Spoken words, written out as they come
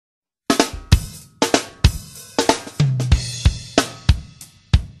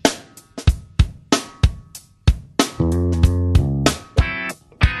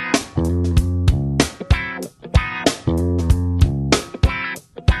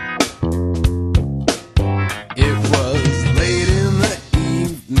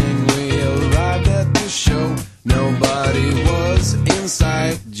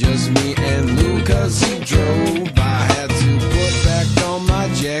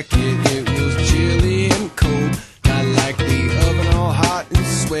jacket, it was chilly and cold. I like the oven all hot and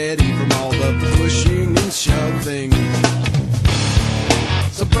sweaty from all the pushing and shoving.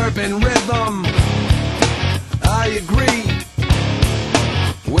 Suburban rhythm, I agree.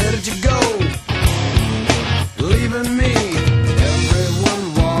 Where did you go, leaving me? Everyone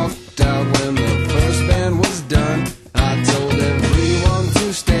walked out when the first band was done. I told everyone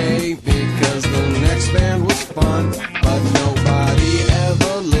to stay because the next band was fun. But nobody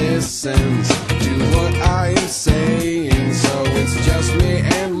ever listens to what I am saying. So it's just me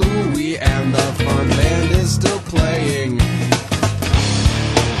and Louie and the fun band is still playing.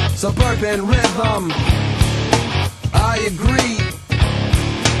 Suburban rhythm, I agree.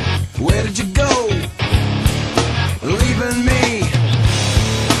 Where did you go, leaving me?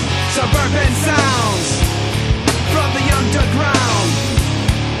 Suburban sounds from the underground.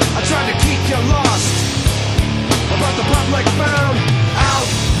 I tried to keep you lost, but the public found out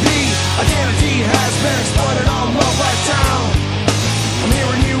the identity has been exploited all over town. I'm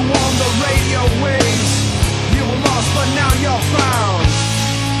hearing you on the radio waves. You were lost, but now you're found.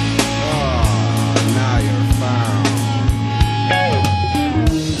 Oh, now you're found.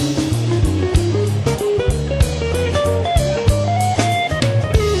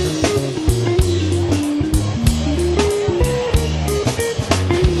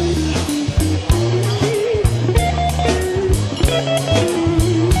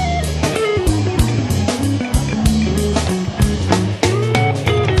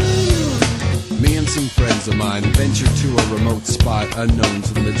 Of mine ventured to a remote spot unknown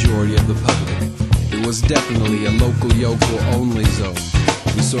to the majority of the public. It was definitely a local yokel only zone.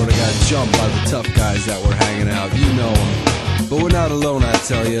 We sorta got jumped by the tough guys that were hanging out, you know them. But we're not alone, I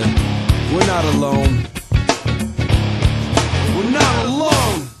tell ya. We're not alone. We're not alone.